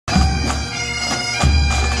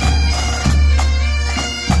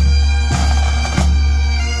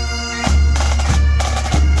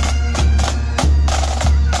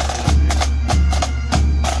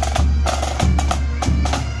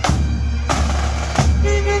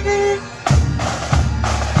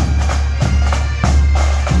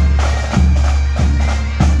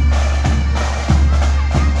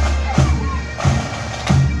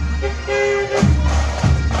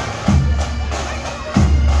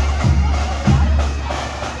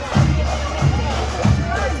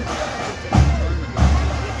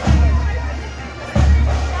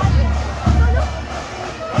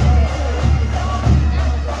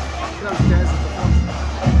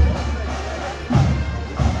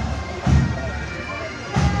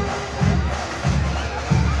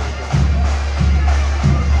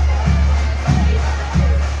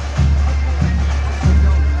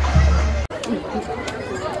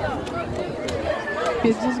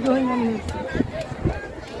going on here?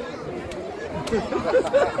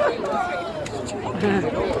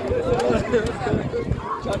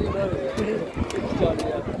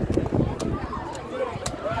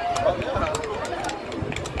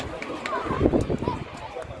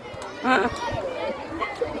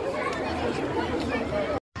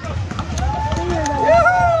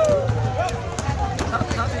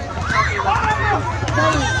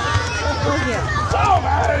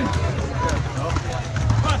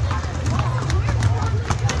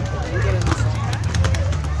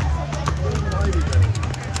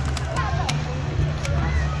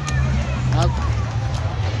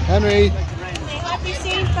 Henry! Happy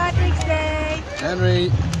St. Patrick's Day!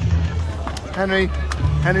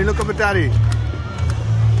 Henry, look up at Daddy!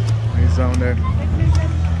 He's down there.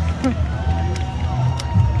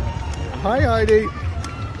 Hi Heidi!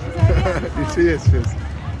 You see it, sis?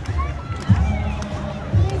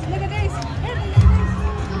 Look at this!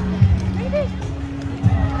 Look at this!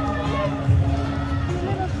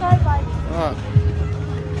 Little sky bike. Ah,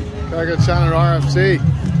 Carrick Shannon RFC.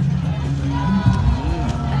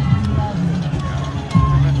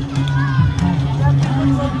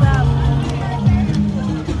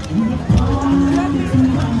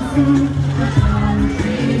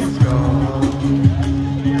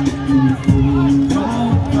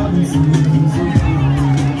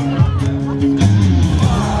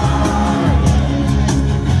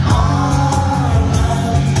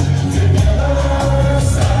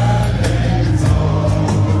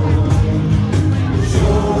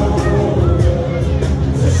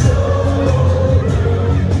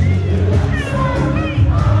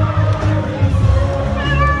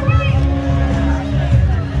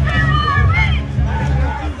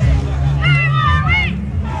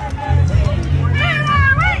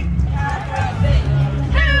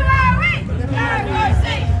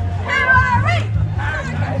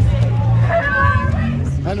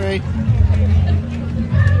 Henry.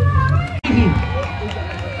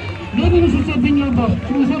 Maybe we should say bring your book.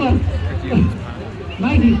 Can we say that?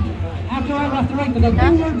 Mikey, after I have to write the book,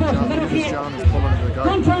 bring your book. Is that okay?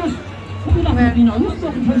 Don't try us. Put it up, you know. You're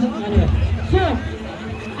stuck in prison anyway. So,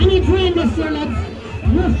 any drain this year, lads.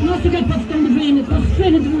 No cigarette butts down the drain. It goes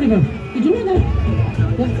straight into the river. Did you know that?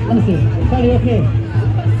 Yes, honestly. Sorry, okay.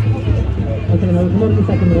 Okay, now come on in a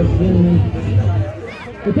second.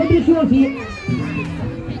 We'll take the show to you.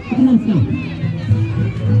 Come on, stop.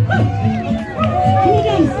 Can you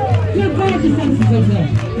dance? You're gorgeous dances right there.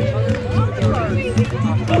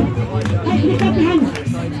 Hey, lift up your hands.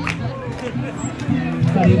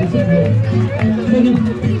 Sorry, this is good. Second.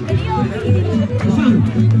 The song.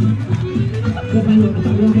 Go find out. We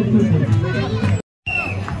don't get the first one.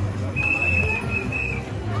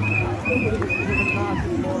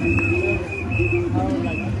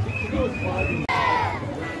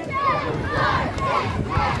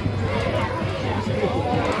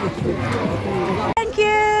 Thank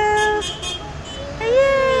you!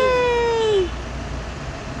 Yay!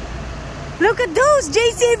 Look at those!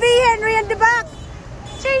 JCV Henry in the back!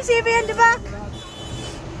 JCV in the back!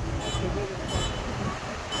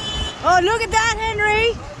 Oh, look at that,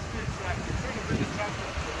 Henry!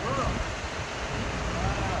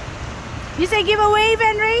 You say give a wave,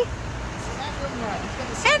 Henry?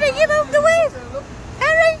 Henry, give him the wave!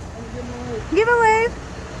 Henry! Give a wave!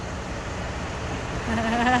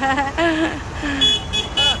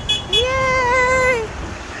 Yay!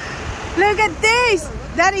 Look at this!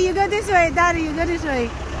 Daddy, you go this way. Daddy, you go this way.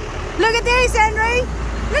 Look at this, Henry!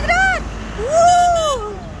 Look at that!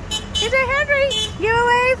 Woo! Is it Henry? Give a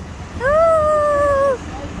wave! Woo!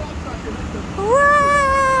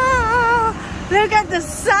 Wow! Look at the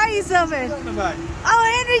size of it! Oh,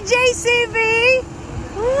 Henry JCV!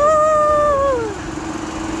 Woo!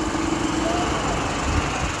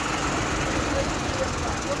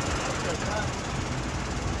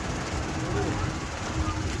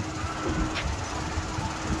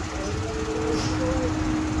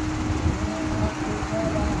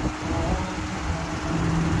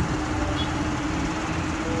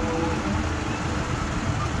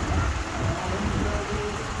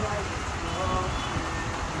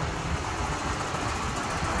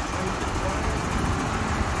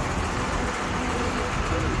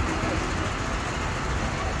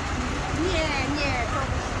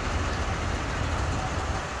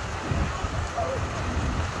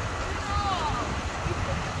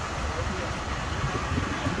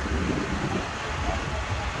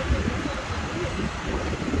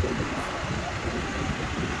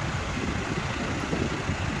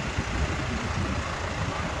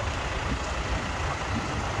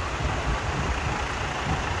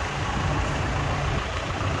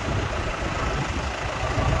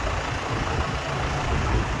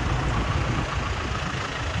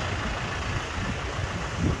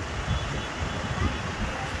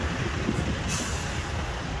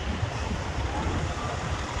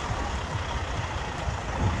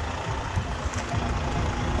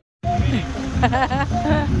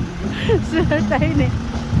 So tiny.